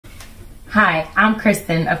Hi, I'm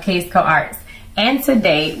Kristen of KazeCo-Arts, and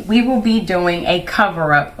today we will be doing a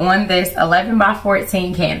cover-up on this 11 by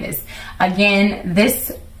 14 canvas. Again,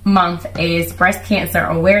 this month is Breast Cancer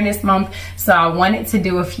Awareness Month, so I wanted to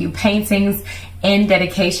do a few paintings in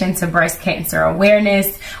dedication to breast cancer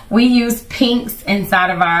awareness. We use pinks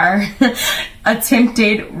inside of our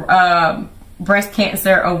attempted breast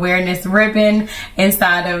cancer awareness ribbon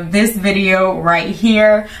inside of this video right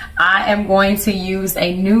here. I am going to use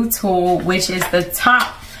a new tool, which is the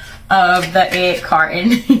top of the egg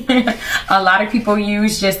carton. A lot of people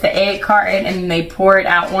use just the egg carton and they pour it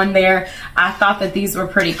out on there. I thought that these were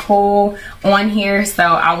pretty cool on here, so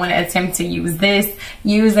I want to attempt to use this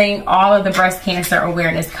using all of the breast cancer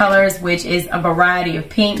awareness colors, which is a variety of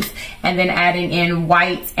pinks, and then adding in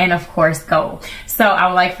white and of course gold. So I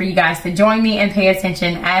would like for you guys to join me and pay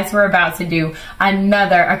attention as we're about to do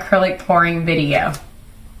another acrylic pouring video.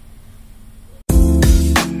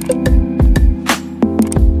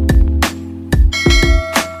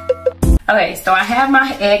 Okay, so I have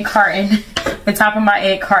my egg carton, the top of my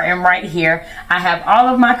egg carton right here. I have all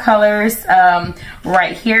of my colors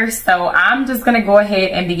right here. So I'm just gonna go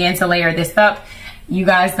ahead and begin to layer this up. You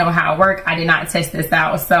guys know how it works. I did not test this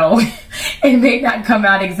out, so it may not come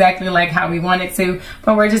out exactly like how we want it to,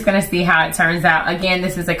 but we're just gonna see how it turns out. Again,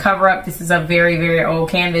 this is a cover up. This is a very, very old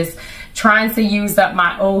canvas. Trying to use up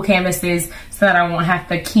my old canvases so that I won't have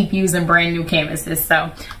to keep using brand new canvases.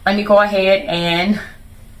 So let me go ahead and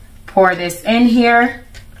pour this in here.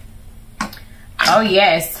 Oh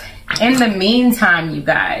yes, in the meantime, you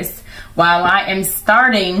guys, while I am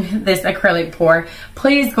starting this acrylic pour,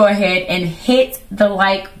 please go ahead and hit the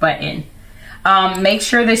like button. Make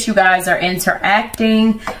sure that you guys are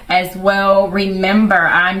interacting as well. Remember,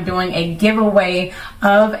 I'm doing a giveaway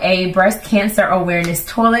of a breast cancer awareness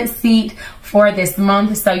toilet seat for this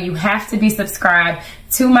month, so you have to be subscribed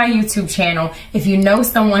to my YouTube channel. If you know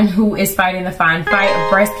someone who is fighting the fine fight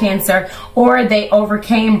of breast cancer, or they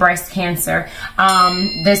overcame breast cancer,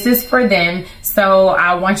 this is for them. So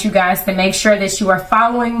I want you guys to make sure that you are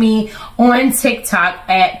following me on TikTok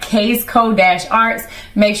at KazeCo-Arts.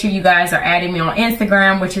 Make sure you guys are adding me on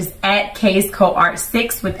Instagram, which is at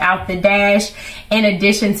KazeCo-Arts6 without the dash. In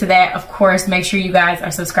addition to that, of course, make sure you guys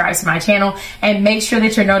are subscribed to my channel, and make sure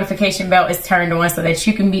that your notification bell is turned on so that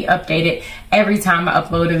you can be updated every time I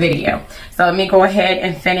upload a video. So let me go ahead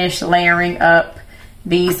and finish layering up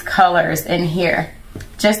these colors in here.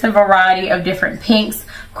 Just a variety of different pinks.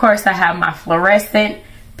 Of course, I have my fluorescent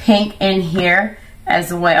pink in here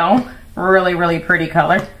as well. Really, really pretty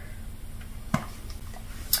color.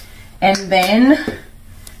 And then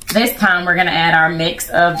this time we're gonna add our mix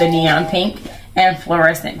of the neon pink and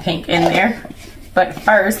fluorescent pink in there. But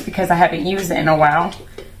first, because I haven't used it in a while,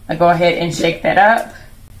 I'll go ahead and shake that up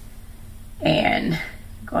and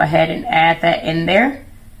go ahead and add that in there.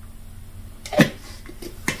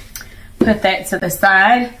 Put that to the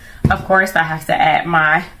side. Of course, I have to add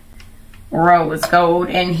my rose gold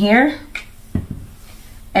in here.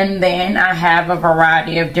 And then I have a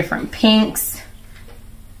variety of different pinks.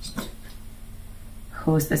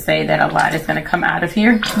 Who's to say that a lot is going to come out of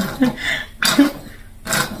here?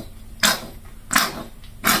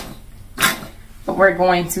 But we're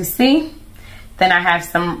going to see. Then I have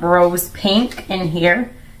some rose pink in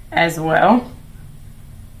here as well.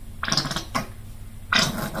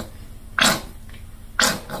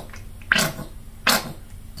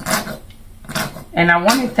 And I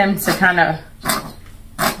wanted them to kind of,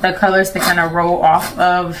 the colors to kind of roll off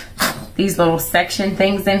of these little section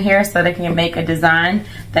things in here so they can make a design.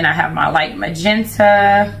 Then I have my light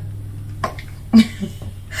magenta.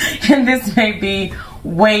 And this may be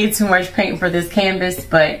way too much paint for this canvas,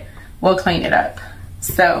 but we'll clean it up.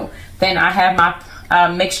 So then I have my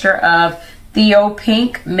mixture of Theo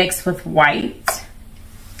pink mixed with white.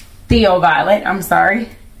 Theo violet, I'm sorry.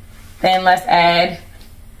 Then let's add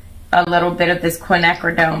a little bit of this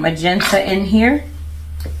quinacridone magenta in here.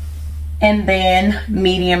 And then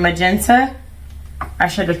medium magenta. I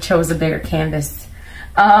should have chose a bigger canvas.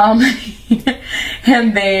 And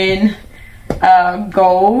then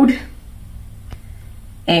gold.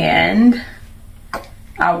 And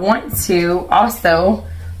I want to also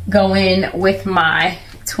go in with my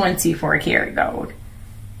 24 karat gold,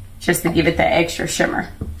 just to give it that extra shimmer.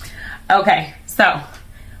 Okay, so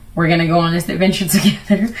we're gonna go on this adventure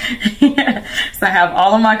together. So I have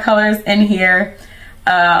all of my colors in here.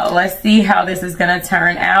 Let's see how this is gonna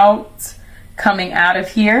turn out coming out of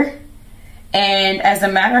here. And as a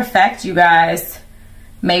matter of fact, you guys,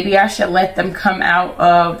 maybe I should let them come out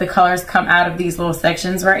of, the colors come out of these little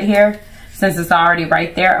sections right here, since it's already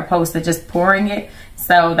right there, opposed to just pouring it.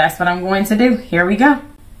 So that's what I'm going to do. Here we go.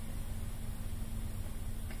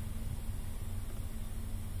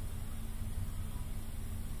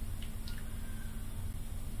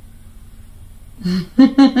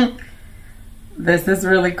 This is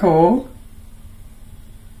really cool.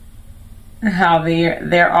 How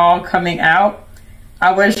they're all coming out.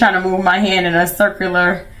 I was trying to move my hand in a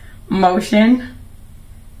circular motion.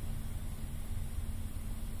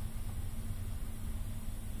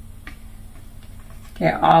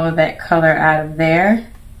 Get all of that color out of there.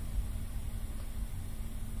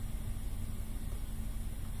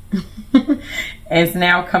 It's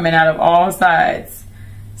now coming out of all sides.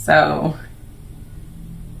 So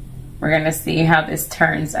we're gonna see how this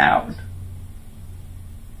turns out.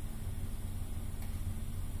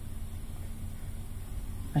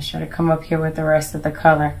 I should have come up here with the rest of the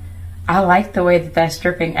color. I like the way that that's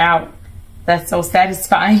dripping out. That's so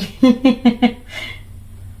satisfying.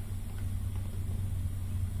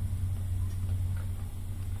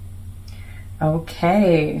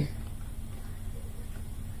 Okay.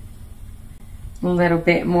 A little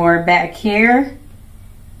bit more back here.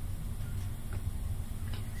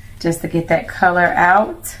 Just to get that color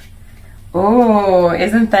out. Oh,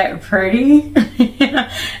 isn't that pretty?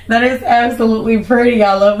 That is absolutely pretty.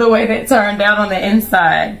 I love the way that turned out on the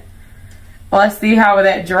inside. Well, let's see how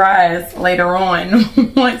that dries later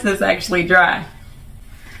on once it's actually dry.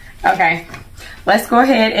 Okay, let's go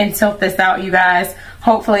ahead and tilt this out, you guys.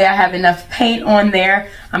 Hopefully I have enough paint on there.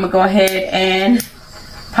 I'm gonna go ahead and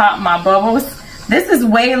pop my bubbles. This is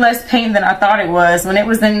way less paint than I thought it was. When it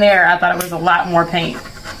was in there, I thought it was a lot more paint.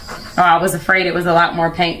 Or I was afraid it was a lot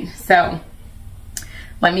more paint. So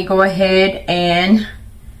let me go ahead and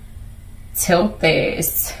tilt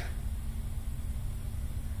this.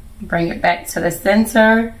 Bring it back to the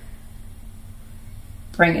center.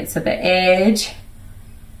 Bring it to the edge.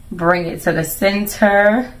 Bring it to the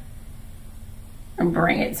center. And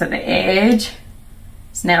bring it to the edge.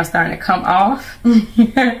 It's now starting to come off.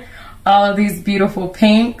 All of these beautiful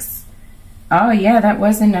pinks. Oh yeah, that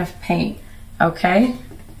was enough paint. Okay.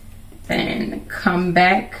 Then come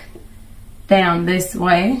back down this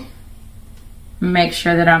way. Make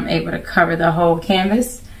sure that I'm able to cover the whole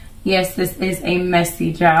canvas. Yes, this is a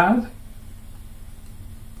messy job.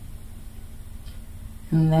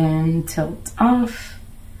 And then tilt off.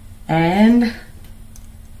 And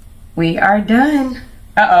we are done.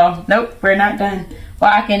 Uh-oh, nope, we're not done.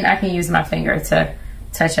 Well, I can use my finger to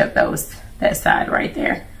touch up that side right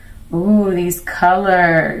there. Ooh, these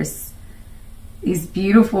colors. These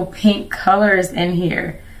beautiful pink colors in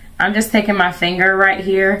here. I'm just taking my finger right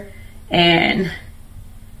here and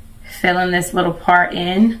filling this little part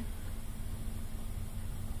in.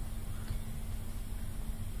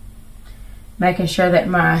 Making sure that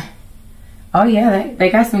oh yeah, they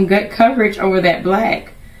got some good coverage over that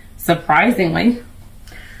black, surprisingly.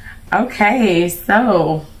 Okay,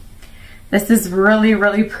 so this is really,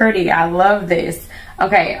 really pretty. I love this.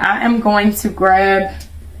 Okay, I'm going to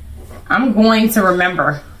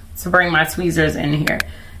remember to bring my tweezers in here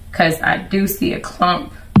because I do see a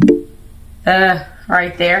clump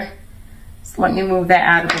right there. So let me move that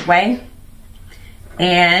out of the way.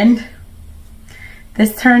 And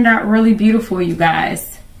this turned out really beautiful, you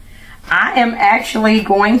guys. I am actually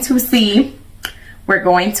going to see, we're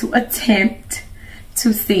going to attempt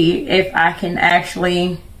to see if I can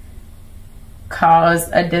actually cause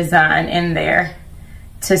a design in there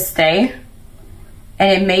to stay.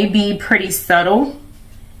 And it may be pretty subtle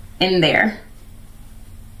in there.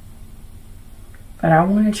 But I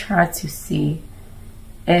want to try to see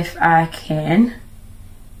if I can.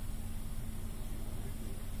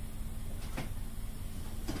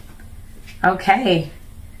 Okay.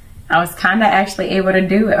 I was kind of actually able to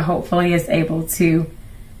do it. Hopefully it's able to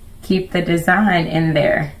keep the design in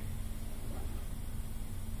there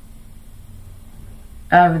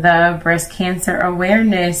of the breast cancer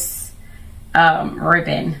awareness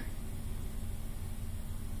ribbon.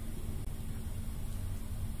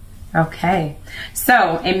 Okay,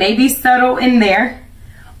 so it may be subtle in there,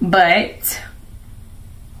 but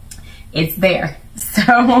it's there.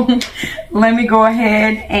 So let me go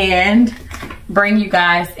ahead and bring you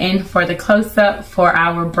guys in for the close-up for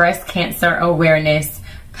our breast cancer awareness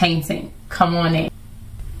painting. Come on in.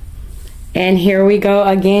 And here we go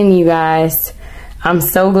again, you guys. I'm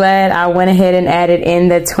so glad I went ahead and added in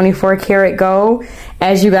the 24 karat gold.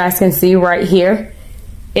 As you guys can see right here,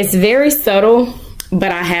 it's very subtle,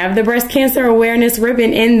 but I have the breast cancer awareness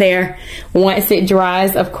ribbon in there. Once it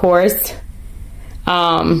dries, of course,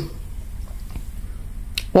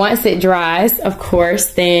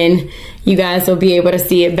 then you guys will be able to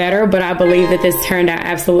see it better. But I believe that this turned out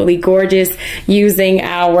absolutely gorgeous using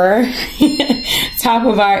our top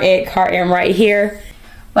of our egg carton right here.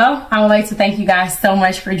 Well, I would like to thank you guys so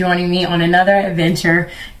much for joining me on another adventure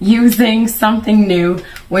using something new,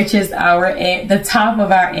 which is the top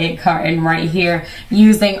of our egg carton right here,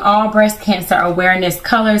 using all breast cancer awareness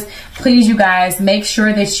colors. Please, you guys, make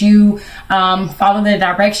sure that you follow the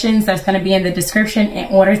directions that's going to be in the description in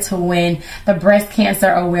order to win the breast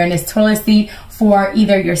cancer awareness toilet seat for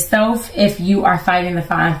either yourself if you are fighting the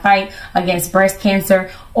fine fight against breast cancer,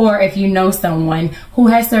 or if you know someone who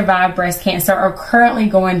has survived breast cancer or currently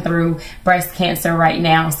going through breast cancer right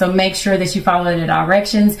now. So make sure that you follow the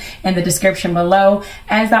directions in the description below.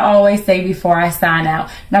 As I always say before I sign out,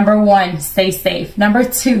 number 1, stay safe. Number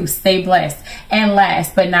 2, stay blessed. And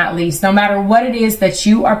last but not least, no matter what it is that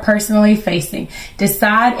you are personally facing,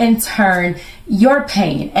 decide and turn your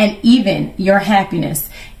pain and even your happiness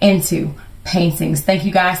into paintings. Thank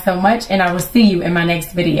you guys so much, and I will see you in my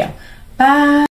next video. Bye.